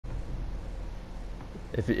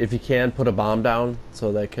If you can, put a bomb down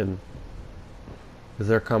so they can, because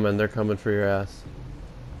they're coming for your ass.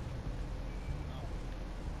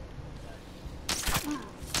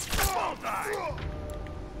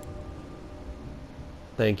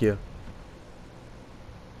 Thank you.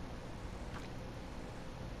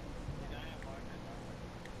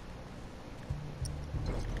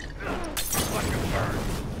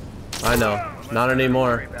 I know. Not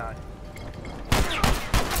anymore.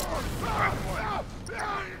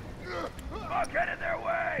 Get in their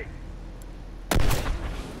way!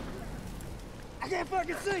 I can't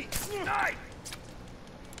fucking see! Nice!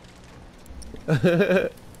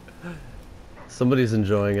 Somebody's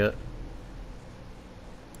enjoying it.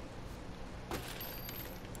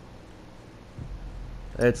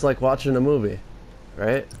 It's like watching a movie,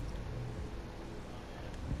 right?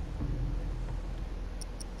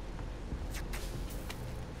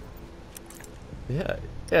 Yeah,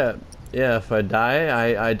 yeah, yeah. If I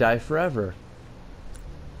die, I die forever.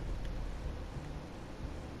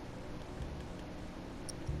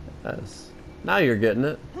 Yes. Now you're getting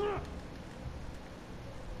it.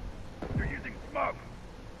 They're using smoke.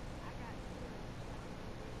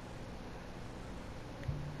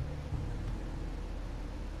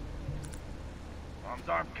 Arms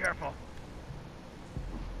armed, careful.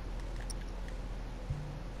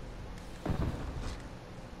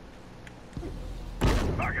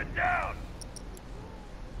 Target down!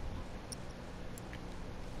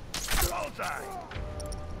 Bullseye!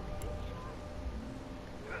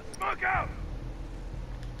 Smoke out!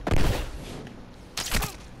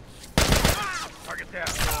 Target down.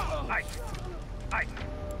 Ice!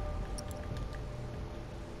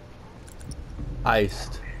 Ice!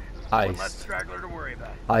 Iced. One less Iced. straggler to worry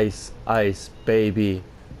about. Ice, ice, baby.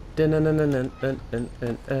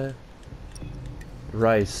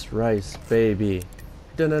 Rice, rice, baby.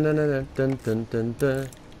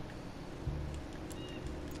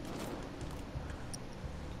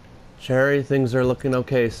 Cherry, things are looking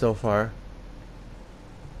okay so far.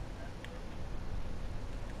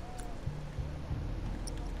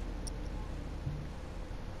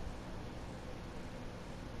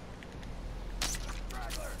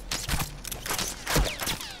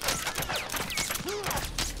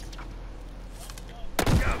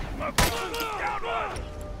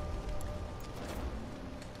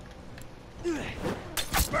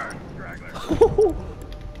 Burn, straggler.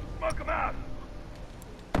 Smoke him out.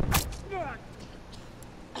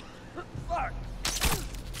 Fuck.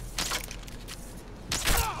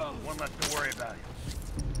 One less to worry about.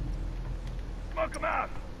 Smoke him out.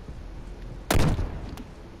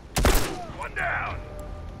 One down.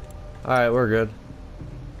 Alright, we're good.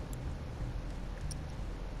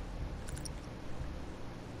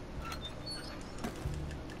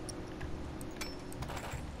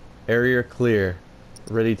 Area clear.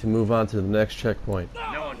 Ready to move on to the next checkpoint.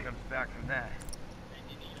 No one comes back from that.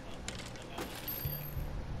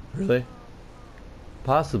 Really?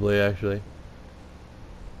 Possibly, actually.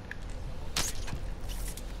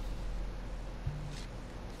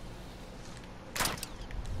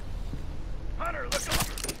 Hunter, look up.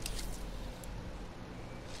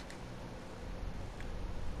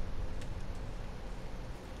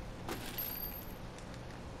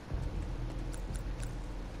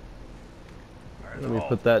 Let me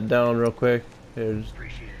put that down real quick. Here, just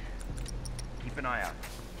Appreciate it. Keep an eye out.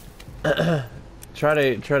 try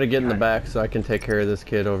to get in the back so I can take care of this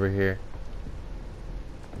kid over here.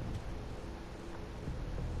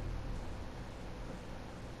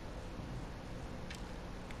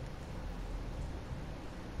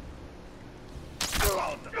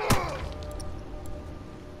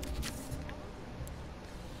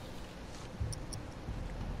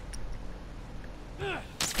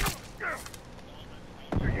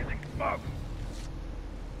 They're using smoke.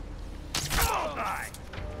 Bullseye.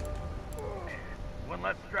 One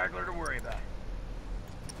less straggler to worry about.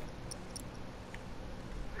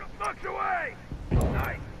 Smoke's away.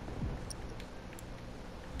 Nice.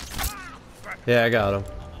 Yeah, I got him.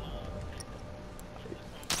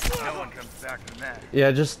 No one comes back from that.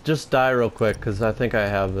 Yeah, just die real quick, because I think I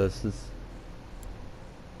have this. It's...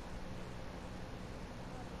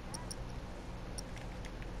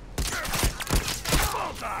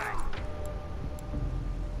 Bullseye.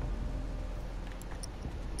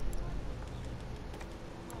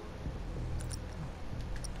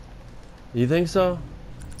 You think so?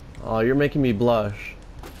 Oh, you're making me blush.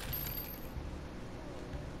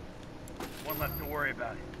 One less to worry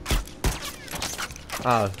about.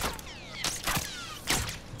 Ah.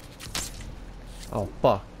 Oh,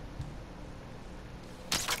 fuck.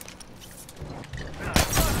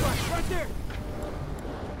 Right there.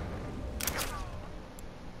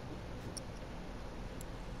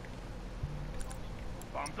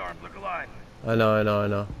 arms look alive. I know, I know, I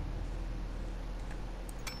know.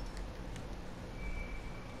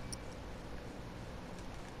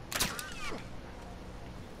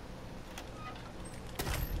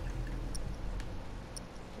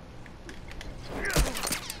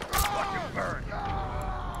 Watch him burn.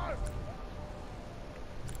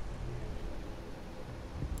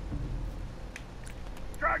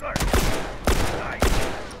 Straggler! Nice!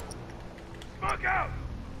 Smoke out!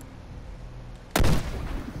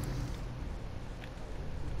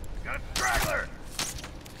 Got a straggler!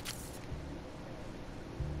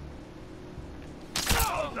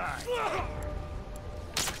 Bullseye!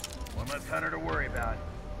 One less hunter to worry about.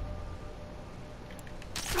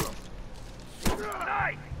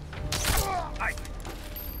 Nice! Nice!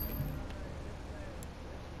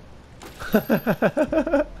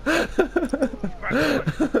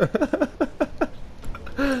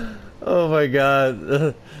 Oh my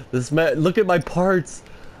god. This man, look at my parts.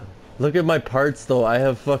 Look at my parts though. I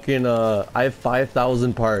have fucking I have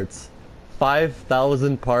 5,000 parts.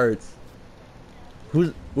 5,000 parts.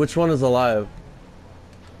 Which one is alive?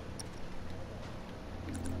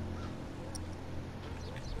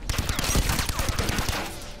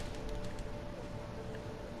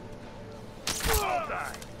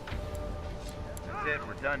 Bullseye! That's it,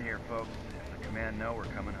 we're done here, folks. Let the command know we're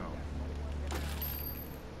coming home.